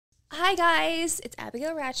Hi guys, it's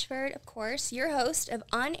Abigail Ratchford, of course, your host of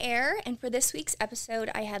On Air, and for this week's episode,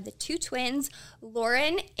 I have the two twins,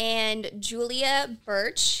 Lauren and Julia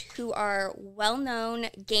Burch, who are well-known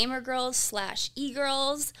gamer girls /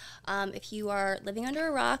 e-girls. If you are living under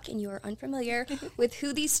a rock and you are unfamiliar with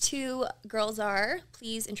who these two girls are,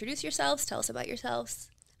 please introduce yourselves, tell us about yourselves.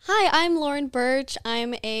 Hi, I'm Lauren Burch.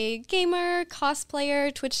 I'm a gamer,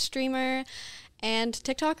 cosplayer, Twitch streamer, and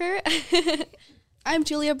TikToker. I'm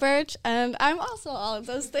Julia Burch, and I'm also all of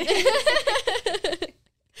those things.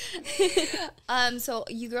 So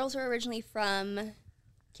you girls are originally from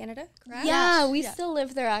Canada, correct? Yeah, we still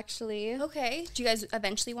live there, actually. Okay. Do you guys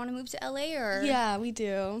eventually want to move to LA, or? Yeah, we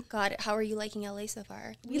do. God, how are you liking LA so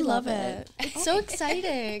far? We love it. It's so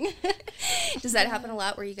exciting. Does that happen a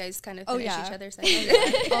lot where you guys kind of finish each other's all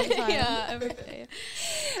the time. Yeah, every day.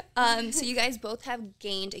 So you guys both have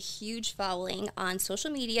gained a huge following on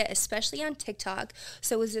social media, especially on TikTok.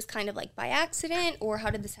 So was this kind of like by accident, or how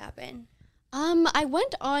did this happen? I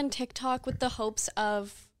went on TikTok with the hopes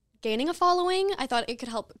of gaining a following. I thought it could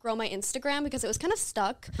help grow my Instagram because it was kind of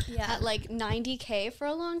stuck at like 90K for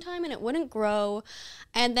a long time and it wouldn't grow.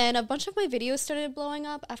 And then a bunch of my videos started blowing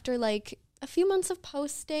up after like a few months of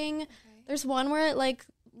posting. Okay. There's one where it like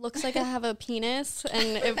looks like I have a penis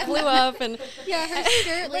and it blew up, and her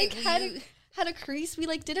skirt like had a crease. We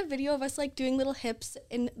like did a video of us like doing little hips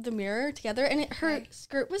in the mirror together, and her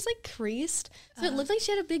skirt was like creased, so it looked like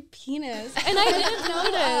she had a big penis. And I didn't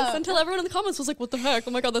notice until everyone in the comments was like, "What the heck?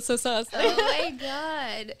 Oh my god, that's so sus." Oh my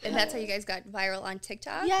god! And that's how you guys got viral on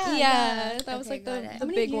TikTok? Yeah, that was like the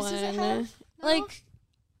big one. No? Like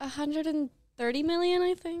 130 million,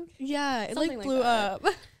 I think. Yeah, it Something like blew up.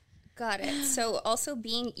 Got it. So also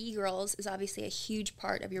being e-girls is obviously a huge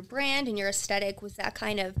part of your brand and your aesthetic. Was that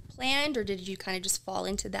kind of planned, or did you kind of just fall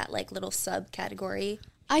into that like little subcategory?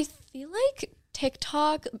 I feel like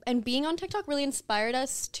TikTok and being on TikTok really inspired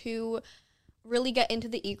us to really get into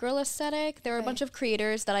the e-girl aesthetic. There were a bunch of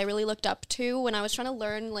creators that I really looked up to when I was trying to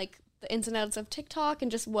learn like the ins and outs of TikTok and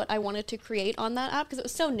just what I wanted to create on that app because it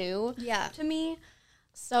was so new to me.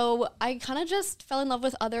 So I kind of just fell in love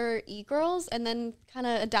with other e-girls and then kind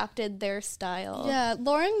of adapted their style. Yeah,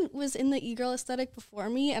 Lauren was in the e-girl aesthetic before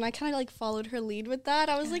me, and I kind of like followed her lead with that.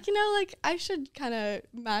 I was like, like I should kind of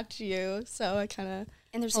match you. So I kind of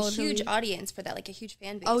And there's a huge audience for that, like a huge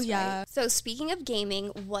fan base. Oh, yeah. Right? So speaking of gaming,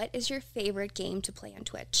 what is your favorite game to play on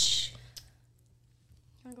Twitch?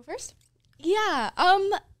 You want to go first? Yeah,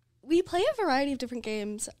 we play a variety of different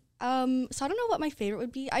games. So I don't know what my favorite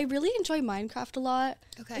would be. I really enjoy Minecraft a lot.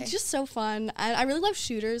 Okay. It's just so fun. And I really love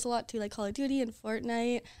shooters a lot too, like Call of Duty and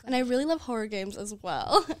Fortnite. And I really love horror games as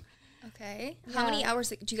well. Okay. Yeah. How many hours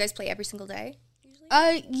do you guys play every single day?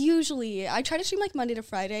 Usually. I try to stream like Monday to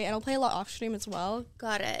Friday, and I'll play a lot off stream as well.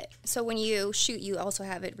 Got it. So when you shoot, you also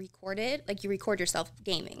have it recorded? Like you record yourself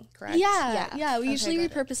gaming, correct? Yeah. We usually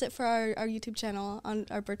repurpose it for our YouTube channel on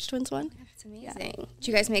our Burch Twins one. That's amazing. Yeah.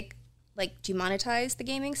 Do you guys do you monetize the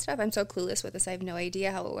gaming stuff? I'm so clueless with this. I have no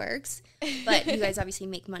idea how it works. But you guys obviously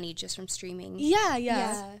make money just from streaming. Yeah. I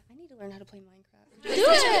need to learn how to play Minecraft. Do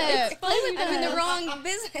it! I'm in the wrong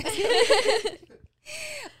business.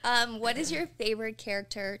 What is your favorite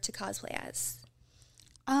character to cosplay as?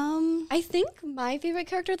 I think my favorite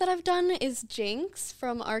character that I've done is Jinx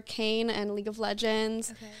from Arcane and League of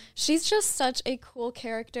Legends. Okay. She's just such a cool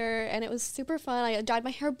character, and it was super fun. I dyed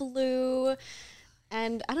my hair blue.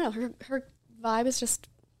 And I don't know, her vibe is just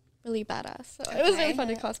really badass. So it was really fun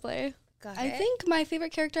to cosplay. I think my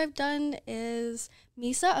favorite character I've done is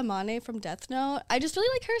Misa Amane from Death Note. I just really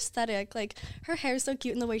like her aesthetic. Like, her hair is so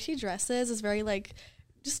cute, and the way she dresses is very, like,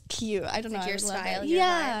 just cute. I don't know. Your style.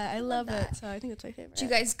 I love it. So I think that's my favorite. Do you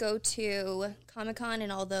guys go to Comic-Con and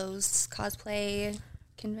all those cosplay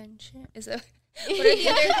conventions? What are the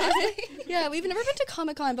other cosplay? Yeah, we've never been to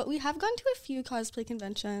Comic-Con, but we have gone to a few cosplay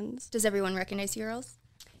conventions. Does everyone recognize you girls?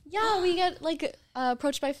 Yeah, we get like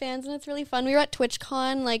approached by fans, and it's really fun. We were at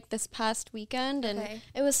TwitchCon like this past weekend, and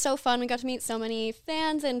it was so fun. We got to meet so many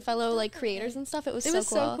fans and fellow like creators and stuff. It was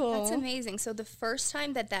so cool. That's amazing. So the first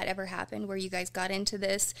time that ever happened, where you guys got into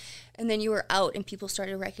this, and then you were out and people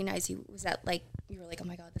started to recognize you, was that like you were like, oh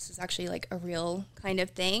my god, this is actually like a real kind of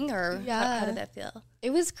thing, or how did that feel?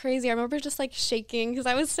 It was crazy. I remember just like shaking because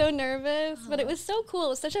I was so nervous, but it was so cool. It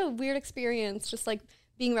was such a weird experience, just like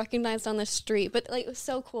being recognized on the street, but like it was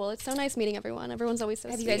so cool. It's so nice meeting everyone. Everyone's always so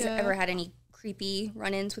sweet. Have you guys ever had any creepy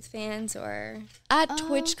run-ins with fans? Or at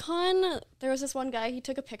TwitchCon, there was this one guy, he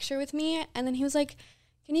took a picture with me, and then he was like,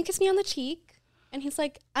 can you kiss me on the cheek? And he's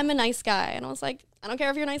like, I'm a nice guy. And I was like, I don't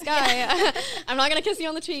care if you're a nice guy. I'm not going to kiss you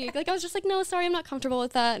on the cheek. Like, I was just like, no, sorry, I'm not comfortable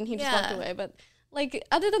with that. And he just walked away. But Like,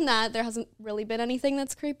 other than that, there hasn't really been anything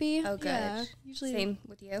that's creepy. Oh, good. Yeah, usually. Same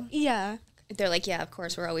with you? Yeah. They're like, yeah, of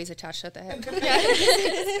course, we're always attached at the hip.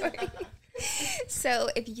 So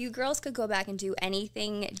if you girls could go back and do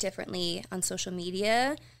anything differently on social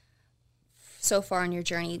media so far on your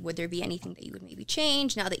journey, would there be anything that you would maybe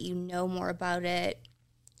change now that you know more about it,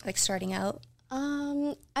 like starting out?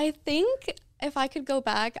 I think if I could go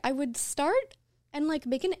back, I would start and like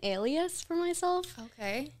make an alias for myself.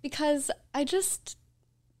 Okay. Because I just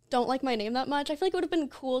don't like my name that much. I feel like it would have been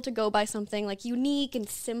cool to go by something like unique and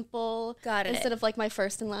simple. Got it. Instead of like my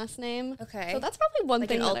first and last name. Okay. So that's probably one Like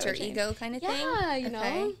thing an that I alter would change. ego kind of thing? Yeah, you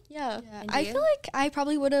know? Yeah. Yeah. And I you? feel like I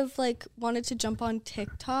probably would have like wanted to jump on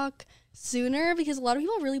TikTok sooner because a lot of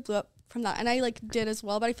people really blew up from that, and I like did as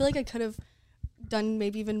well. But I feel like I could have done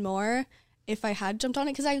maybe even more if I had jumped on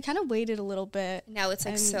it because I kind of waited a little bit. Now it's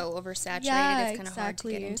like And- so oversaturated, Yeah, it's kind of hard to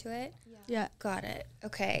get exactly. into it. Yeah. Got it.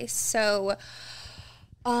 Okay. So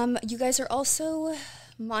you guys are also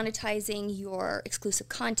monetizing your exclusive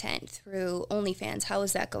content through OnlyFans. How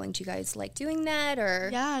is that going? Do you guys like doing that, or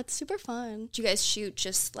Yeah, it's super fun. do you guys shoot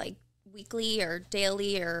just like weekly or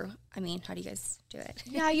daily, or I mean, how do you guys do it?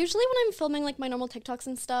 Yeah, usually when I'm filming like my normal TikToks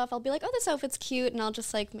and stuff, I'll be like, oh, this outfit's cute, and I'll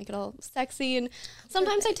just like make it all sexy. And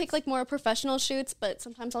sometimes I take like more professional shoots, but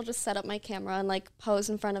sometimes I'll just set up my camera and like pose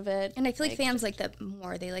in front of it. And I feel like fans like that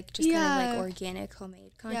more. They like just kind of like organic,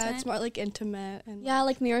 homemade content. Yeah, it's more like intimate and Yeah,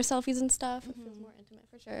 like mirror selfies and stuff. It feels more intimate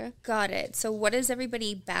for sure. Got it. So what is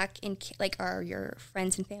everybody back in, like, are your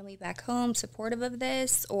friends and family back home supportive of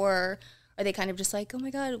this, or are they kind of just like, oh my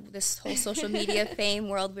God, this whole social media fame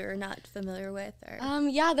world we're not familiar with? Or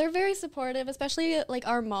Yeah, they're very supportive, especially like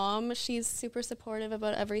our mom. She's super supportive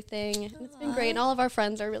about everything. And it's been great. And all of our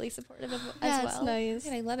friends are really supportive as yeah, well. it's nice.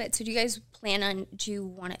 I love it. So do you guys plan on, do you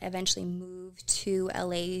want to eventually move to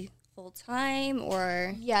LA full time,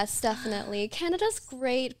 or? Yes, definitely. Canada's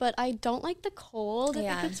great, but I don't like the cold. I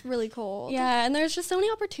Yeah. think it's really cold. Yeah, and there's just so many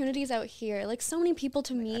opportunities out here. Like so many people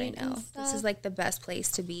to I meet. know. And This stuff. is like the best place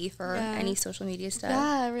to be for Yeah. any social media stuff.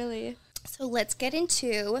 Yeah, really. So let's get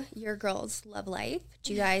into your girls' love life.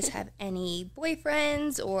 Do you guys have any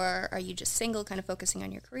boyfriends, or are you just single, kind of focusing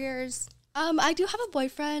on your careers? I do have a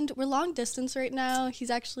boyfriend. We're long distance right now. He's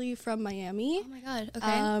actually from Miami. Oh my God.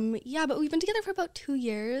 Okay. Yeah, but we've been together for about 2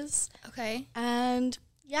 years, Okay. and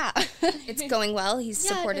yeah, It's going well. He's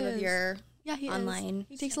Yeah, it supportive of is. your yeah, he online. is.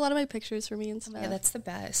 He takes a lot of my pictures for me and stuff. Yeah, that's the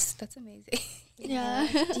best. That's amazing. Yeah.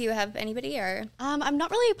 Do you have anybody, or? I'm not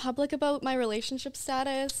really public about my relationship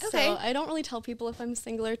status. Okay. So I don't really tell people if I'm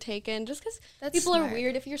single or taken, just because That's people smart. are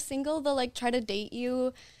weird. If you're single, they'll like try to date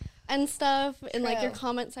you and stuff in like your True.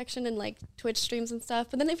 comment section and like Twitch streams and stuff.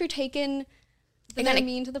 But then if you're taken, They then they're kinda-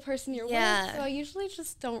 mean to the person you're Yeah. with. So I usually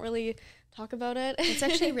just don't really talk about it. It's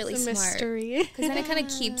actually really It's a smart. mystery. Because then it kind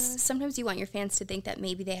of keeps, sometimes you want your fans to think that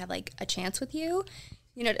maybe they have like a chance with you.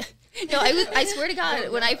 You know, no, I swear to God,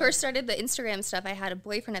 when I first started the Instagram stuff, I had a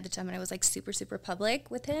boyfriend at the time and I was like super, super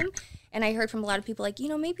public with him. And I heard from a lot of people like,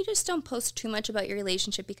 maybe just don't post too much about your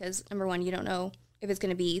relationship because number one, you don't know if it's going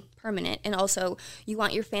to be permanent. And also you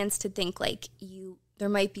want your fans to think like there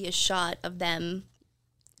might be a shot of them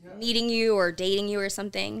meeting you or dating you or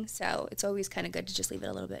something. So it's always kind of good to just leave it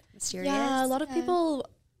a little bit mysterious. Yeah, a lot of people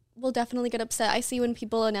will definitely get upset. I see when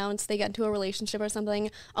people announce they get into a relationship or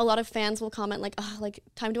something, a lot of fans will comment like, oh, like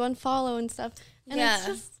time to unfollow and stuff. And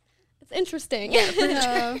Yeah. it's interesting. Yeah, for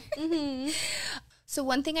Yeah. So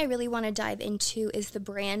one thing I really want to dive into is the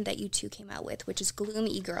brand that you two came out with, which is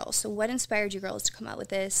Gloomy Girl. So what inspired you girls to come out with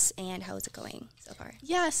this, and how is it going so far?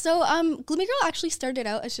 Yeah, so Gloomy Girl actually started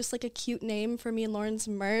out as just like a cute name for me and Lauren's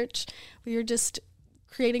merch. We were just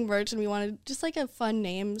creating merch and we wanted just like a fun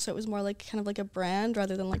name, so it was more like kind of like a brand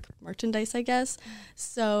rather than like merchandise, I guess.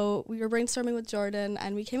 So we were brainstorming with Jordan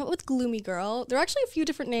and we came up with Gloomy Girl. There are actually a few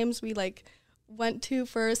different names we like went to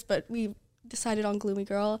first, but we decided on Gloomy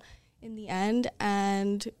Girl in the end.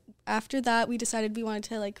 And after that, we decided we wanted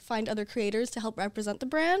to like find other creators to help represent the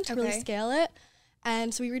brand to really Okay. scale it.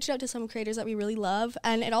 And so we reached out to some creators that we really love,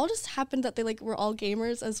 and it all just happened that they like were all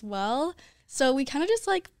gamers as well. So we kind of just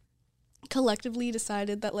like collectively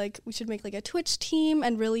decided that like we should make like a Twitch team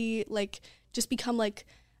and really like just become like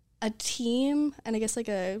a team, and I guess like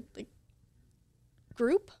a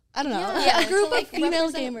group. I don't know. Yeah, a group to, like, of female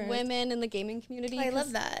represent gamers. women in the gaming community. I 'cause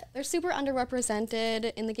love that. They're super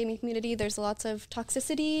underrepresented in the gaming community. There's lots of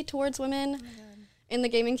toxicity towards women in the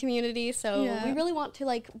gaming community. So Yeah. we really want to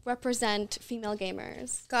like represent female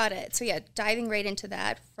gamers. Got it. So yeah, diving right into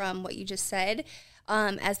that from what you just said.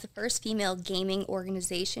 As the first female gaming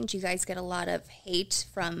organization, do you guys get a lot of hate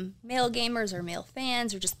from male gamers or male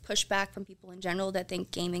fans, or just pushback from people in general that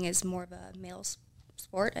think gaming is more of a male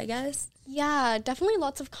sport, I guess. Yeah, definitely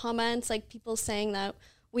lots of comments, like people saying that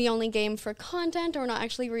we only game for content or we're not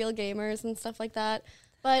actually real gamers and stuff like that.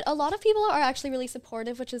 But a lot of people are actually really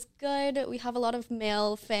supportive, which is good. We have a lot of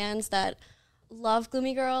male fans that love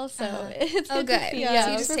Gloomy Girl, so it's good to see. Yeah,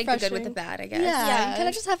 so you just take the good with the bad, I guess. Yeah, you kind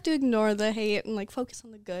of just have to ignore the hate and like focus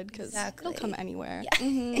on the good because it'll come anywhere. Yeah.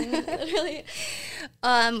 Literally.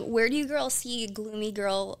 Where do you girls see Gloomy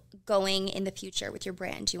Girl going in the future with your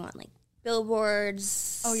brand? Do you want like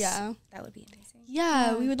billboards? Oh yeah, that would be amazing.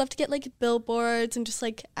 Yeah, we would love to get like billboards and just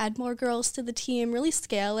like add more girls to the team, really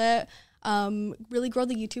scale it. Really grow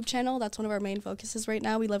the YouTube channel. That's one of our main focuses right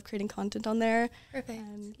now. We love creating content on there. Perfect.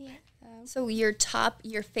 So your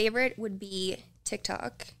favorite would be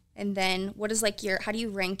TikTok. And then what is like how do you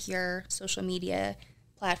rank your social media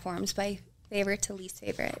platforms by favorite to least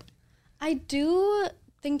favorite? I do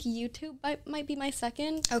think YouTube might be my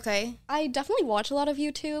second. Okay. I definitely watch a lot of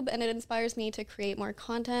YouTube and it inspires me to create more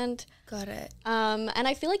content. Got it. And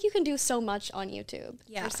I feel like you can do so much on YouTube.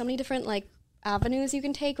 Yeah. There's so many different like avenues you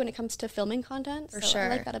can take when it comes to filming content. For so sure. I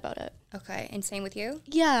like that about it. Okay. And same with you?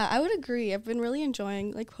 Yeah, I would agree. I've been really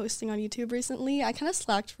enjoying like posting on YouTube recently. I kind of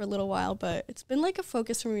slacked for a little while, but it's been like a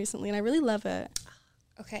focus for me recently and I really love it.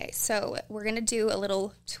 Okay. So we're going to do a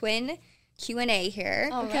little twin Q&A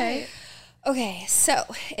here. Okay. Right. Okay, so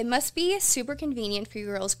it must be super convenient for you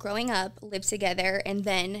girls growing up, live together, and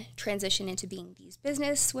then transition into being these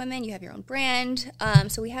business women. You have your own brand.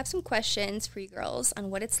 So we have some questions for you girls on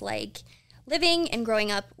what it's like living and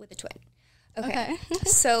growing up with a twin. Okay.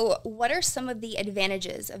 So what are some of the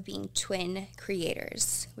advantages of being twin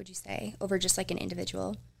creators, would you say, over just like an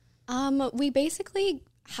individual? We basically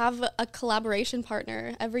have a collaboration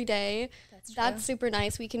partner every day. That's super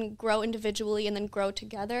nice. We can grow individually and then grow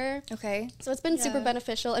together. Okay. So it's been super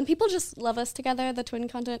beneficial. And people just love us together. The twin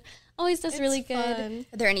content always does really good. Fun.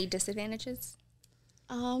 Are there any disadvantages?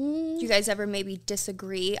 Do you guys ever maybe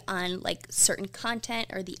disagree on like certain content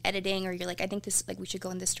or the editing, or you're like, I think this, like we should go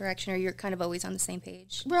in this direction, or you're kind of always on the same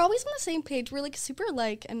page? We're always on the same page. We're like super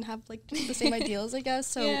alike and have like the same ideals, I guess.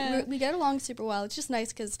 So we get along super well. It's just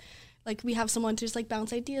nice because like we have someone to just like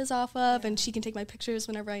bounce ideas off of, and she can take my pictures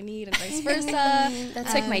whenever I need, and vice versa.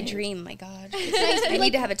 That's like my dream. My God, I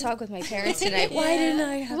need to have a talk with my parents tonight. Why didn't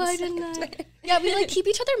I? Why didn't I? Yeah, we like keep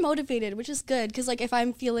each other motivated, which is good. Because like if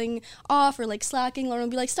I'm feeling off or like slacking, Lauren will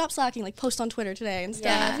be like, "Stop slacking! Like post on Twitter today and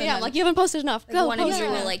stuff." Yeah, I'm like, you haven't posted enough. Like, one of you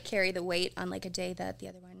will like carry the weight on like a day that the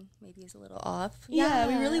other one maybe is a little off. Yeah,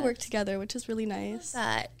 we really work together, which is really nice.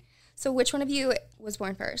 That. So which one of you was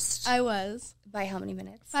born first? I was. By how many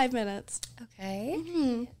minutes? 5 minutes. Okay.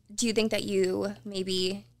 Mm-hmm. Do you think that you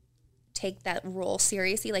maybe take that role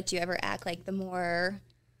seriously? Like, do you ever act like the more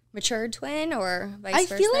mature twin or vice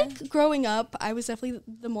versa? I feel like growing up, I was definitely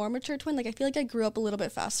the more mature twin. Like, I feel like I grew up a little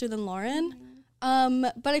bit faster than Lauren.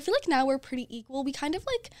 But I feel like now we're pretty equal. We kind of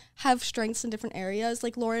like have strengths in different areas.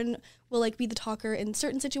 Like Lauren will like be the talker in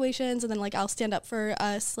certain situations, and then like I'll stand up for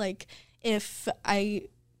us. Like if I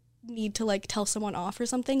need to like tell someone off or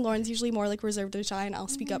something, Lauren's usually more like reserved and shy, and I'll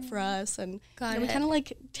speak up for us, and we kind of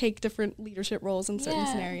like take different leadership roles in certain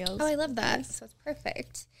scenarios. Oh, I love that. So it's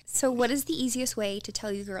perfect. So what is the easiest way to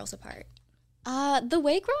tell you girls apart? The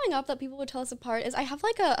way growing up that people would tell us apart is I have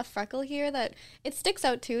like a freckle here that it sticks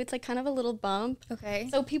out too. It's like kind of a little bump. Okay.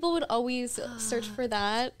 So people would always search for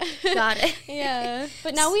that. Got it. Yeah.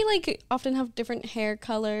 But now we like often have different hair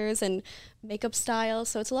colors and makeup styles,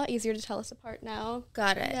 so it's a lot easier to tell us apart now.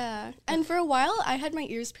 Got it. Yeah. And for a while, I had my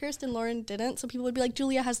ears pierced and Lauren didn't, so people would be like,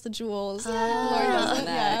 Julia has the jewels. Lauren doesn't.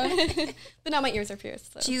 Yeah. But now my ears are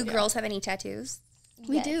pierced. So. Do you girls have any tattoos?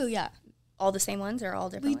 We do, yeah. All the same ones or all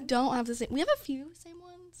different ones? We don't have the same. We have a few same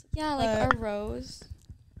ones. Yeah, like our rose.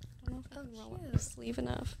 I don't know if I can roll up my sleeve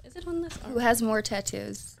enough. Is it on this arm? Who has more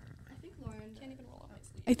tattoos? I think Lauren Can't even roll up my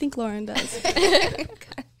sleeve. I think Lauren does. I can't roll up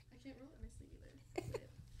my sleeve either.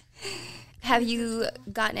 Have you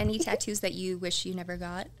gotten any tattoos that you wish you never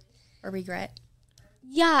got or regret?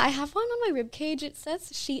 Yeah, I have one on my rib cage. It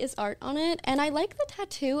says "She is art" on it, and I like the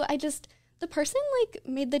tattoo. The person like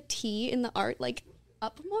made the T in the art like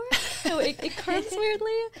up more, so it curves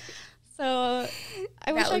weirdly. So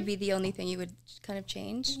I wish that would be the only thing you would kind of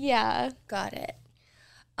change. Yeah, got it.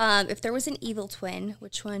 If there was an evil twin,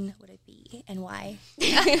 which one would it be and why?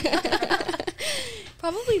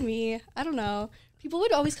 Probably me. I don't know. People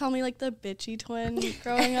would always call me like the bitchy twin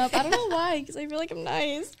growing up. I don't know why, because I feel like I'm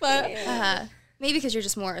nice, but maybe because you're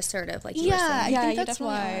just more assertive, like I think that's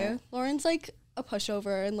why. Lauren's like a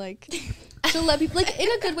pushover, and like she'll let people like in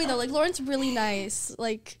a good way though. Like Lauren's really nice.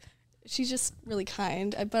 Like she's just really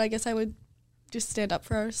kind. But I guess I would just stand up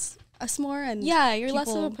for us more, and you're less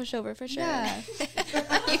of a pushover for sure. Yeah.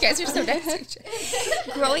 You guys are so nice to each other.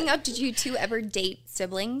 Growing up, did you two ever date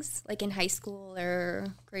siblings, like in high school or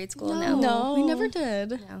grade school? No, we never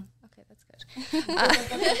did. No. Okay, that's good.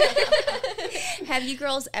 Have you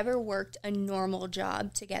girls ever worked a normal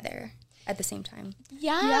job together at the same time?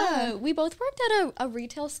 Yeah. We both worked at a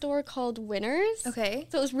retail store called Winners. Okay.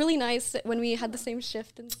 So it was really nice when we had the same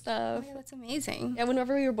shift and Oh, stuff. yeah, that's amazing. Yeah,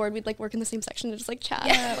 whenever we were bored, we'd like work in the same section and just like chat.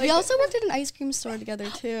 Yeah, we also worked at an ice cream store together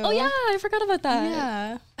too. Oh yeah, I forgot about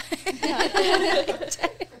that. Yeah.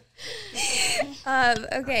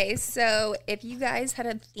 Okay, so if you guys had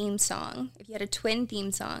a theme song, if you had a twin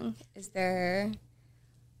theme song, is there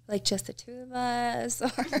like just the two of us?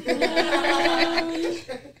 Or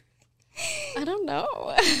I don't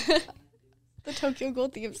know. The Tokyo Ghoul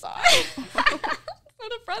theme song. So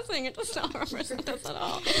depressing. It does not represent us at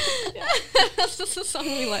all. Yeah. That's just a song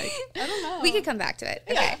we like. I don't know. we could come back to it.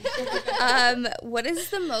 Okay. What is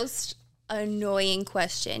the most annoying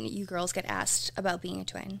question you girls get asked about being a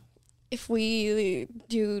twin? If we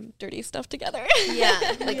do dirty stuff together. Yeah,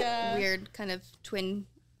 like Yeah. weird kind of twin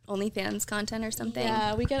OnlyFans content or something.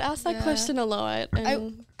 Yeah, we get asked that question a lot.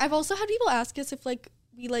 And I've also had people ask us if like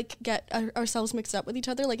we like get ourselves mixed up with each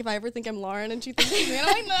other. Like if I ever think I'm Lauren and she thinks she's me, and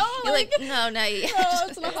I'm like, no, You're like, no, not yet. no,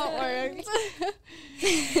 that's not how it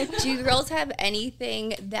works. Do you girls have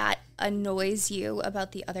anything that annoys you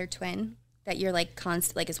about the other twin? That you're like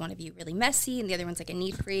constant, like is one of you really messy and the other one's like a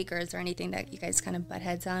neat freak, or is there anything that you guys kind of butt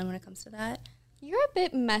heads on when it comes to that? you're a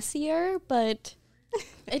bit messier, but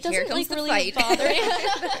it Here doesn't comes like the really fight. bother me.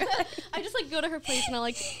 I just like go to her place and I'll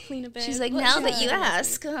like clean a bit. She's like, But now she's that you not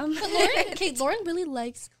messy. ask, Lauren really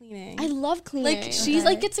likes cleaning. I love cleaning. like she's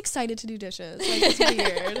like gets excited to do dishes. Like it's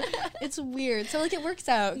weird. It's weird. So like it works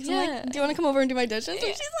out. So I'm Yeah. like, do you want to come over and do my dishes? And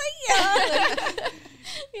she's like, yeah.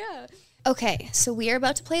 yeah. Okay, so we are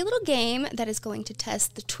about to play a little game that is going to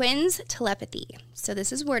test the twins' telepathy. So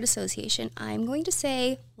this is word association. I'm going to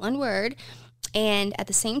say one word, and at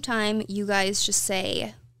the same time, you guys just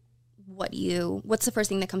say what's the first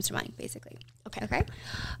thing that comes to mind, basically. Okay. Okay.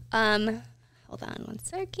 Hold on one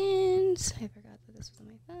second. I forgot that this was on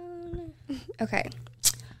my phone. Okay.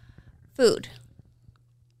 Food.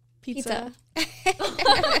 Pizza.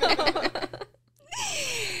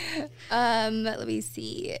 Let me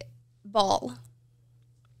see. Ball.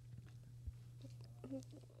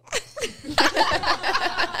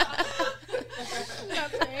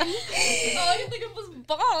 All I can think of was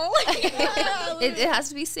ball. It has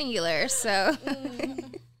to be singular, so.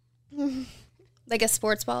 Like a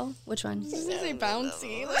sports ball? Which one? This is a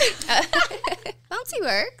bouncy. Bouncy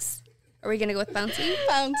works. Are we going to go with bouncy?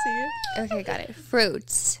 Bouncy. Okay, got it.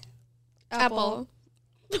 Fruits. Apple.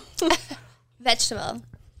 Vegetable.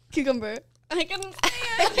 Cucumber. I couldn't say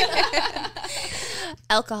it.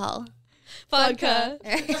 Alcohol. Vodka.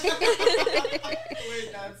 Wait,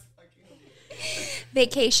 that's fucking.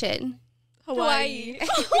 Vacation. Hawaii.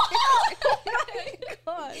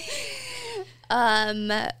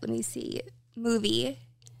 Let me see. Movie.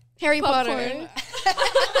 Harry Popcorn.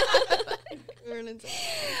 Potter.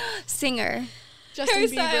 Singer. Justin Harry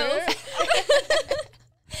Bieber.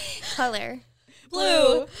 Color.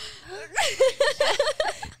 Blue.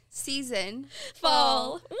 Season.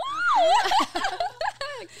 Fall.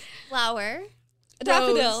 Flower.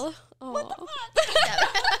 Daffodil. Oh.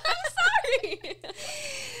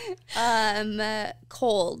 I'm sorry.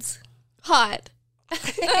 Cold. Hot.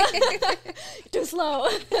 Too slow.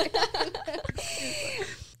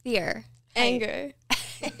 Fear. Anger.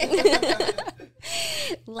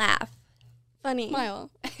 Laugh. Funny. Smile.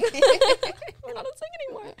 We're not saying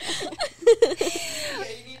anymore. Yeah,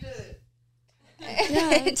 you need to.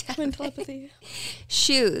 Yeah, twin telepathy.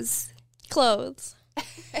 Shoes. Clothes. I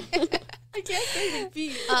can't say the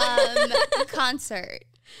beat. Concert.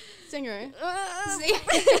 Singer.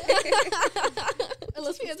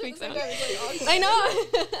 Unless we speak so. I know.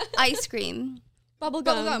 Ice cream.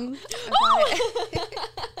 Bubblegum.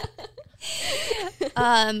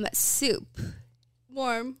 Soup.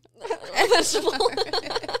 Warm. Vegetable.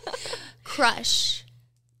 Crush.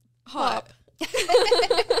 Hot.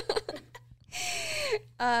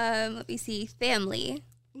 Let me see. Family.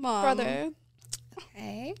 Mom. Brother.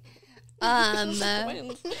 Okay. Twins.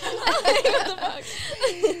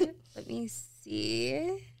 Let me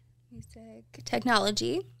see. Music.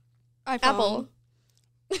 Technology. iPhone. Apple.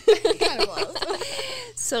 Kind of close.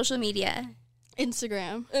 Social media.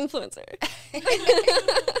 Instagram. Influencer.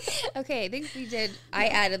 Okay, I think we did. I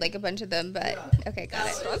added like a bunch of them, but okay, got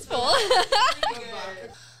it. Stressful.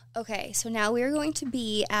 Okay, so now we're going to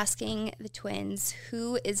be asking the twins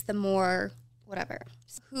who is the more whatever.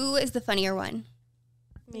 Who is the funnier one?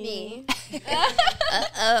 Me.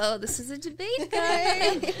 Uh-oh, this is a debate,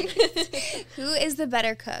 guys. Who is the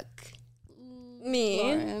better cook? Me.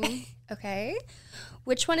 Lauren. Okay.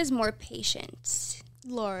 Which one is more patient?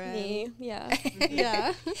 Lauren. Me. Yeah.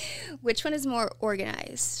 Yeah. Which one is more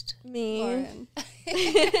organized? Me. Lauren.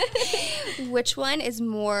 Which one is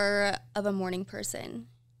more of a morning person?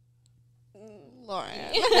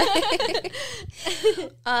 Lauren.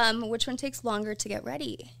 Which one takes longer to get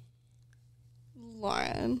ready?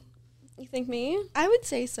 Lauren. You think me? I would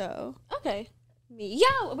say so. Okay. Me.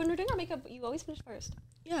 Yeah, when we're doing our makeup, you always finish first.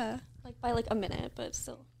 Yeah. Like by like a minute, but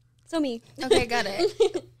still. So me. Okay, got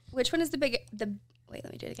it. Which one is wait,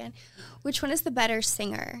 let me do it again. Which one is the better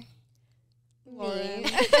singer? Lauren. Me.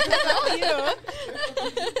 You.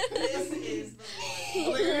 This is the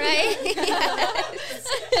one. Right? Yes.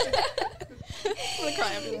 I'm gonna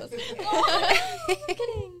cry after this.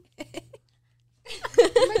 Kidding.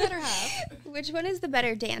 My better half. Which one is the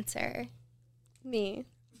better dancer? Me.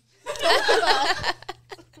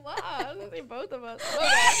 Wow, I was gonna say both of us. Okay.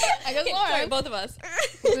 I guess Lauren. Sorry, both of us.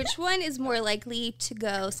 Which one is more likely to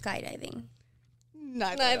go skydiving?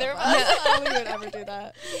 Neither of us. I don't think we would ever do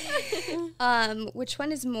that. Which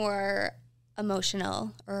one is more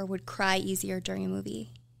emotional or would cry easier during a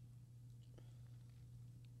movie?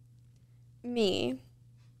 Me.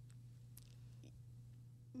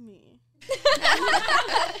 Me.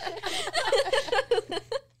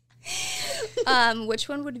 Which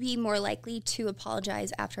one would be more likely to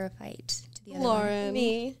apologize after a fight to the other one? Lauren.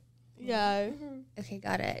 Me. Yeah. Okay,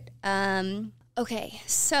 got it. Okay,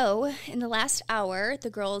 so in the last hour, the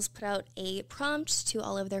girls put out a prompt to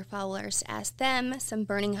all of their followers to ask them some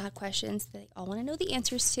burning hot questions that they all want to know the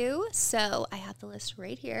answers to. So I have the list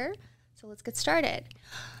right here. So let's get started.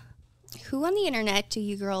 Who on the internet do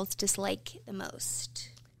you girls dislike the most?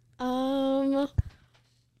 I don't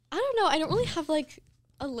know. I don't really have like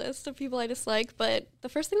a list of people I dislike, but the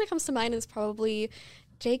first thing that comes to mind is probably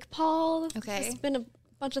Jake Paul. Okay. There's been a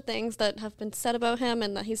bunch of things that have been said about him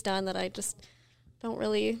and that he's done that I just don't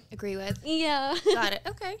really. Agree with? Yeah. Got it.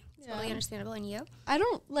 Okay. Yeah. Totally understandable. And you? I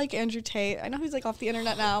don't like Andrew Tate. I know he's like off the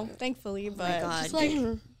internet now, thankfully, but God. just like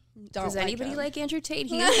don't Does anybody him. like Andrew Tate?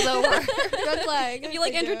 He is lower. Red flag. If you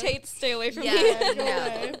like I Andrew do. Tate, stay away from me. Yeah, Go no.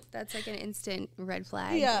 away. That's like an instant red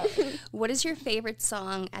flag. Yeah. What is your favorite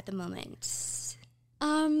song at the moment?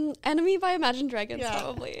 Enemy by Imagine Dragons, Yeah.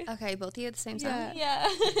 probably. Okay, both of you at the same time. Yeah.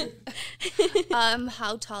 Yeah.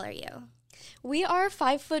 How tall are you? We are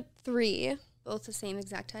 5'3". Both the same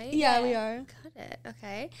exact height? Yeah, we are. Got it.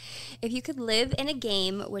 Okay. If you could live in a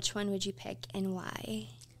game, which one would you pick and why?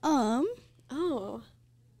 Oh.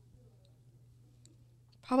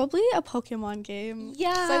 Probably a Pokemon game.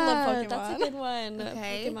 Yeah. 'Cause I love Pokemon. That's a good one.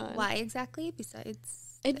 Okay. Pokemon. Why exactly?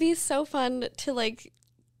 Besides. It'd be so fun to like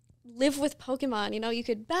live with Pokemon. You know, you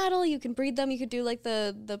could battle, you can breed them, you could do like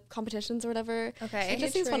the competitions or whatever. Okay. It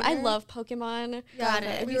just seems fun. I trainer. love Pokemon. Got it.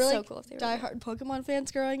 It'd We be were so like cool if they were diehard Pokemon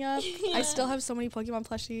fans growing up. I still have so many Pokemon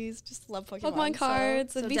plushies. Just love Pokemon. Pokemon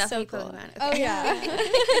cards. It'd be so definitely cool. Pokemon. Oh Okay.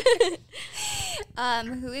 yeah.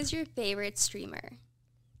 Who is your favorite streamer?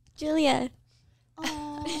 Julia.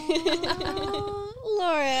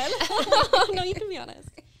 Lauren. No, you can be honest.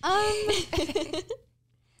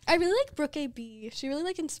 I really like Brooke A.B. She really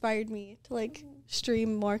like inspired me to like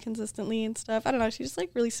stream more consistently and stuff. I don't know. She's just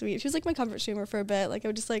like really sweet. She was like my comfort streamer for a bit. Like I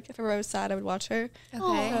would just like if ever I was sad, I would watch her.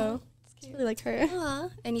 Okay. So I really like her. Aw.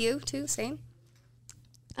 And you too? Same?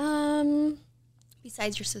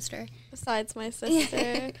 Besides your sister. Besides my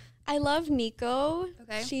sister. I love Nico.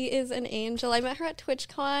 Okay. She is an angel. I met her at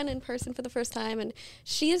TwitchCon in person for the first time, and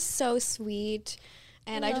she is so sweet.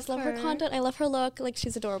 And I just love her content. I love her look. Like,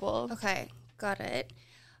 she's adorable. Okay. Got it.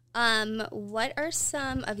 What are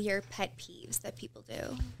some of your pet peeves that people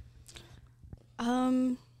do?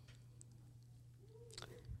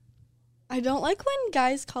 I don't like when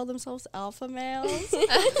guys call themselves alpha males.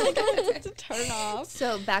 It's a turn off.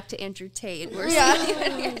 So back to Andrew Tate. We're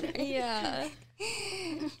Yeah.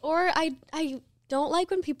 Or I don't like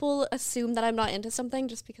when people assume that I'm not into something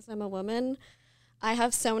just because I'm a woman. I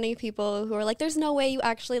have so many people who are like, there's no way you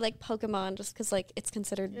actually like Pokemon just because like it's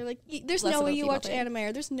considered. You're like, there's Less no of way a you female watch thing. anime,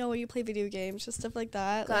 or there's no way you play video games, just stuff like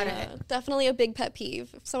that. Got Like, it. Definitely a big pet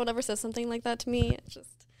peeve. If someone ever says something like that to me, it's just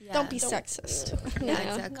Don't be sexist. Yeah, no,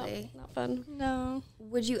 exactly. Not fun. No.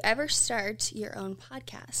 Would you ever start your own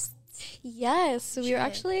podcast? Yes, so we were Should.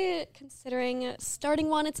 actually considering starting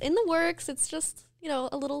one. It's in the works. It's just, you know,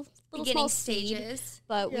 a little Beginning small seed, stages.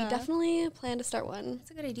 but Yeah. we definitely plan to start one.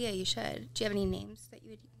 That's a good idea. You should. Do you have any names that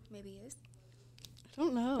you would maybe use? I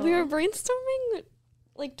don't know. We were brainstorming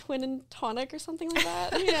like twin and tonic or something like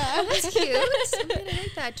that. yeah. That's cute. I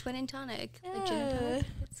like that. Twin and tonic. Like gin and Yeah. tonic.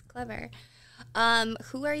 That's clever.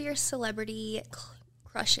 Who are your celebrity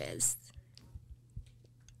crushes?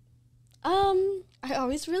 I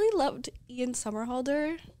always really loved Ian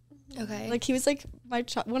Somerhalder. Okay. Like he was like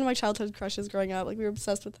one of my childhood crushes growing up. Like we were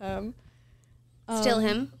obsessed with him. Still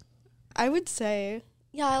him? I would say.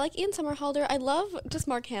 Yeah, I like Ian Somerhalder. I love just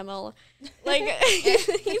Mark Hamill. Like,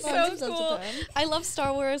 he's so cool. I love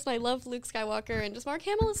Star Wars, and I love Luke Skywalker, and just Mark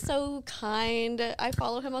Hamill is so kind. I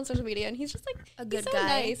follow him on social media, and he's just, like, a good so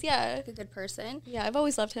guy. Nice, yeah. Like a good person. Yeah, I've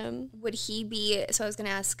always loved him. Would he be, so I was going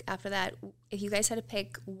to ask after that, if you guys had to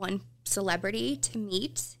pick one celebrity to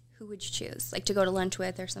meet, who would you choose? Like, to go to lunch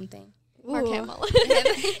with or something? Mark Hamill.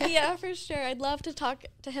 Yeah, for sure. I'd love to talk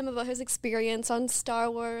to him about his experience on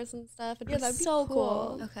Star Wars and stuff. It'd be that'd be so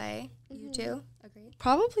cool. Okay. You too? Agreed?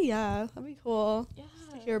 Probably, yeah. That'd be cool. Yeah.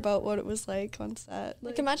 Just to hear about what it was like on set.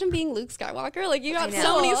 Like, imagine being Luke Skywalker. Like, you got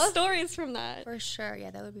so many stories from that. For sure.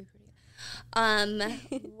 Yeah, that would be pretty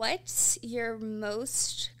good. What's your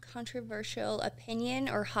most controversial opinion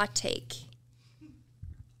or hot take?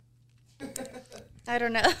 I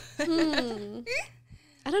don't know.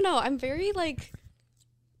 I don't know. I'm very, like,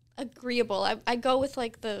 agreeable. I go with,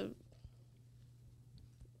 like, the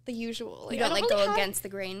usual. Like, You don't, I like, really go have- against the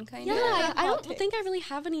grain, kind Yeah, of? I don't think I really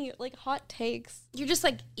have any, like, hot takes. You're just,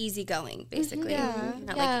 like, easygoing, basically. Yeah. You're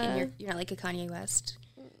not, Yeah. like, you're not like a Kanye West.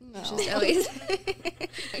 No. Just always.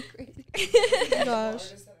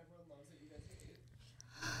 Gosh.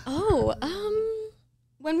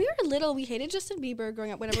 When we were little, we hated Justin Bieber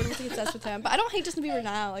growing up when everyone was like, obsessed with him. But I don't hate Justin Bieber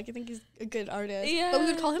now. Like, I think he's a good artist. Yeah. But we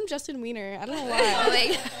would call him Justin Wiener. I don't know Oh why.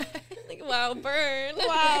 my God. Like, wow, burn.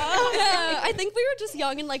 Wow. Yeah, I think we were just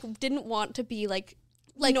young and, like, didn't want to be, like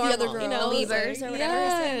Like normal, the other girls. you know? Believers or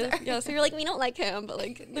whatever. Yeah, so you're like, we don't like him, but,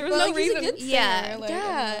 like, there was But, no like, he's a reason. good singer, Yeah. like,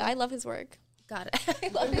 Yeah, I love his work. Got it. I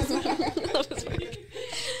love his work.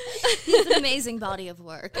 It's an amazing body of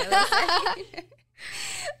work. I would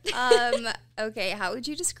say. Okay, how would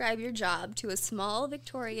you describe your job to a small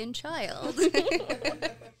Victorian child?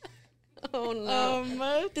 Oh,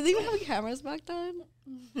 no. Did they even have cameras back then?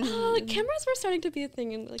 Cameras were starting to be a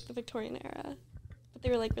thing in, like, the Victorian era, but they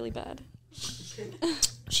were, like, really bad.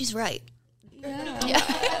 She's right. Yeah.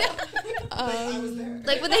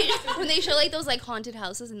 Like when they show like those like haunted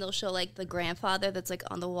houses and they'll show like the grandfather that's like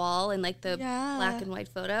on the wall and like the black and white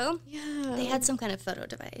photo. Yeah. They had some kind of photo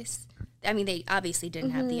device. I mean, they obviously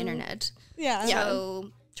didn't have the internet. Yeah.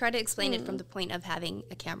 So try to explain it from the point of having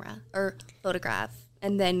a camera or photograph,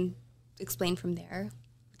 and then explain from there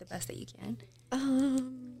the best that you can.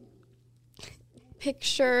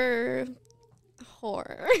 Picture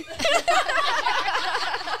horror.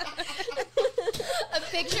 A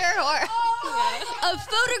picture or a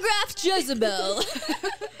photographed Jezebel.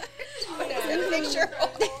 Picture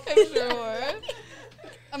horror.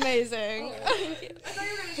 Amazing. I thought you were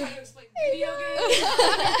going to try to explain video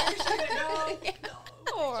games.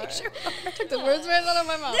 Took the words right out of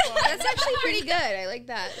my mouth. That's actually pretty good. I like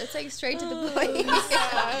that. It's like straight to the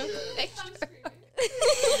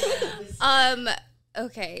point.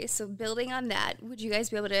 Okay, so building on that, would you guys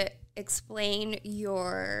be able to explain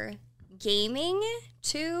your gaming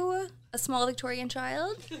to a small Victorian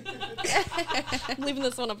child? I'm leaving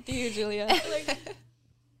this one up to you, Julia. That's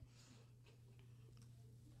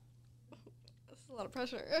a lot of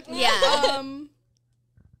pressure. Yeah.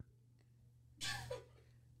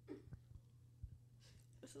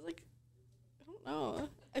 This is like, I don't know.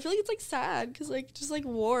 I feel like it's like sad because like just like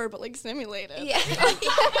war, but like simulated. Yeah.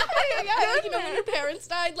 Yeah, like, you know when your parents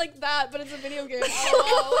died, like that, but it's a video game.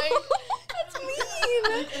 Oh, like, that's mean.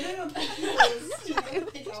 And they don't think you lose. They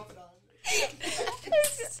don't think outfit on.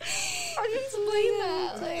 How do you explain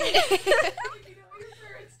that? Like, You know when your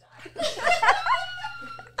parents die.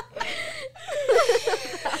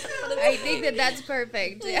 I think that's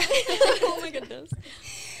perfect. Yeah. Oh my goodness.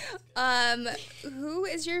 Who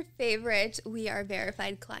is your favorite We Are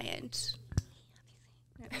Verified client?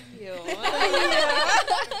 You.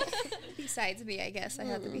 Besides me, I guess I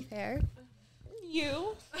have to be fair.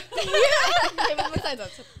 You. okay, but besides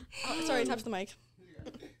that, oh, sorry, touch the mic.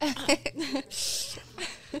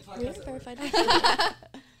 Verified.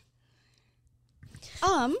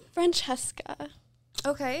 Francesca.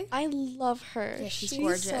 Okay. I love her. Yeah, she's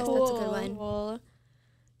gorgeous. That's a good one. Cool.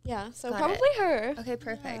 Yeah, so Got probably her. Okay,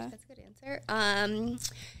 perfect. Yeah. That's a good answer.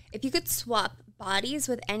 If you could swap bodies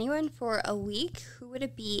with anyone for a week, who would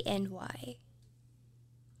it be and why?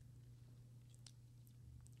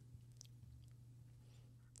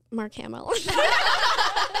 Mark Hamill.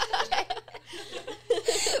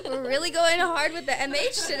 We're really going hard with the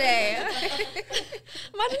MH today.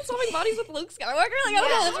 Imagine swapping bodies with Luke Skywalker. Like, I don't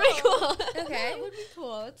know, that's pretty cool. Okay. That would be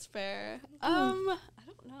cool. That's fair. I don't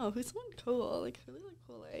don't know. Who's someone cool? Like, really like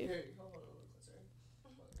cool. Like, Here, come on, a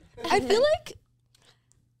little closer. I feel like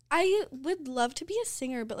I would love to be a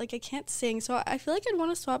singer, but like I can't sing. So I feel like I'd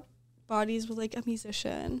want to swap bodies with like a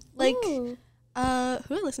musician. Like, Ooh. who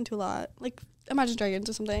I listen to a lot, like Imagine Dragons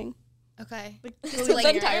or something. Okay. Like, So, really, like,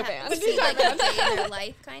 the you're entire ha- band. so, like, a day in their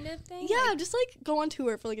life kind of thing? yeah, Like, just like go on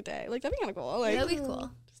tour for like a day. Like that'd be kind of cool. Like, that'd be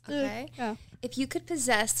cool. Okay. yeah. If you could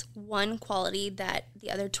possess one quality that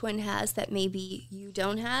the other twin has that maybe you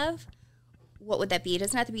don't have, what would that be? It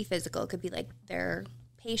doesn't have to be physical. It could be like their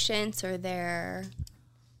patience or their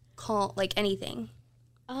calm, like anything.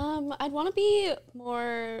 I'd want to be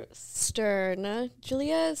more stern.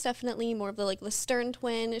 Julia is definitely more of the stern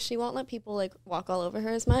twin. She won't let people like walk all over her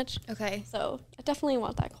as much. Okay. So I definitely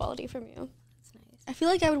want that quality from you. That's nice. I feel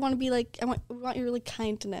like I would want to be like I want your like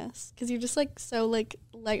kindness because you're just like so like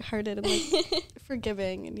lighthearted and like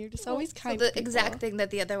forgiving and you're just always So kind. the to people. exact thing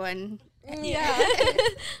that the other one. Yeah.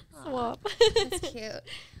 Swap. That's cute.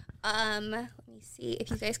 Let me see. If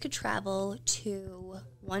you guys could travel to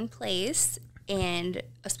one place and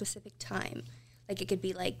a specific time, like it could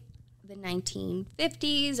be like the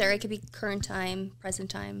 1950s or it could be current time,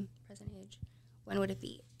 present age. When would it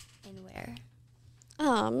be and where?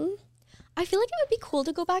 I feel like it would be cool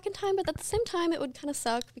to go back in time, but at the same time, it would kind of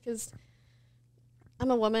suck because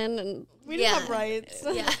I'm a woman and We don't have rights.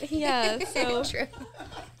 Yeah. yeah. So True.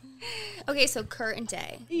 Okay, so current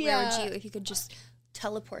day. Where Yeah. would you, if you could just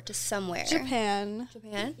teleport to somewhere? Japan.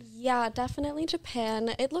 Japan? yeah, definitely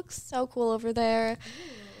Japan. It looks so cool over there.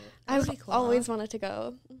 That would I've be cool. always wanted to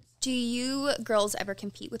go. Do you girls ever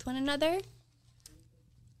compete with one another?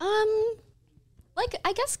 Like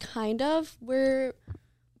I guess kind of. We're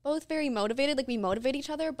both very motivated. Like we motivate each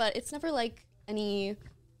other, but it's never like any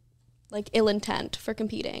like ill intent for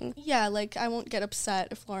competing. Yeah, like I won't get upset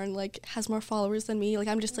if Lauren like has more followers than me. Like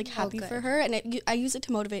I'm just like happy good. for her, and I use it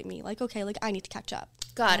to motivate me. Like okay, like I need to catch up.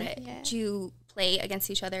 Got it. Yeah. Do you play against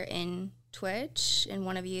each other in Twitch? And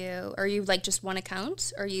one of you, or are you like just one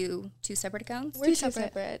account? Or are you two separate accounts? We're Two two separate.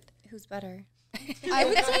 separate. Who's better? I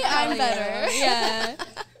would say I'm better. Yeah.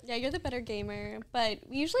 Yeah, you're the better gamer. But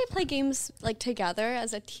we usually play games like together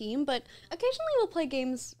as a team, but occasionally we'll play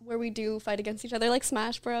games where we do fight against each other, like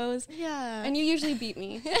Smash Bros. Yeah. And you usually beat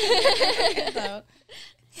me. So,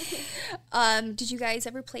 Did you guys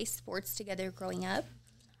ever play sports together growing up?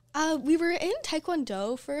 we were in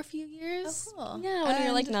Taekwondo for a few years. Cool. Yeah, when you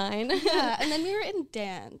were like And- 9. Yeah, and then we were in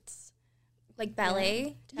dance. Like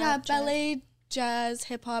ballet? Yeah, tap, jazz? ballet, jazz,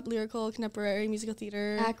 hip hop, lyrical, contemporary, musical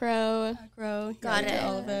theater, Acro. acro. Got we did it.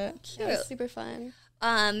 all of it. It was super fun.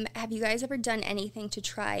 Have you guys ever done anything to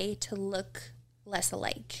try to look less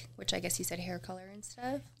alike? Which I guess you said hair color and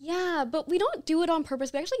stuff. Yeah, but we don't do it on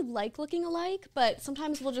purpose. We actually like looking alike, but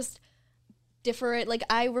sometimes we'll just differ it. Like,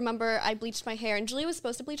 I remember I bleached my hair, and Julia was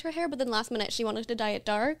supposed to bleach her hair, but then last minute she wanted to dye it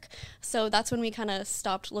dark. So that's when we kind of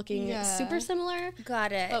stopped looking Yeah. super similar.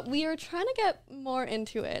 Got it. But we are trying to get more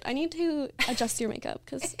into it. I need to adjust your makeup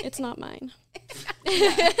because it's not mine.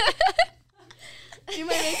 Do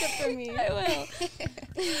my makeup for me. I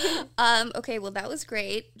will. Okay, well, that was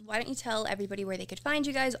great. Why don't you tell everybody where they could find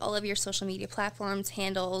you guys, all of your social media platforms,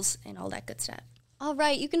 handles, and all that good stuff? All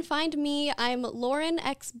right, you can find me. I'm Lauren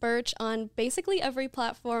X Burch on basically every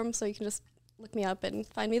platform, so you can just look me up and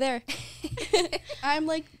find me there. I'm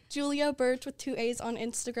like Julia Burch with 2 A's on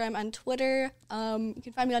Instagram and Twitter. You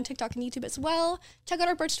can find me on TikTok and YouTube as well. Check out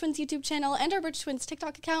our Burch Twins YouTube channel and our Burch Twins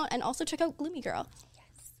TikTok account, and also check out Gloomy Girl.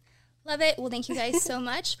 Love it. Well, thank you guys so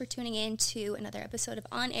much for tuning in to another episode of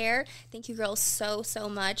On Air. Thank you, girls, so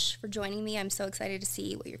much for joining me. I'm so excited to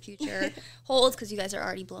see what your future holds because you guys are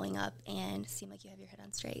already blowing up and seem like you have your head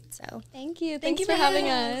on straight. So, Thank you. Thank Thanks you for for having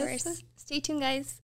having of us. course, stay tuned, guys.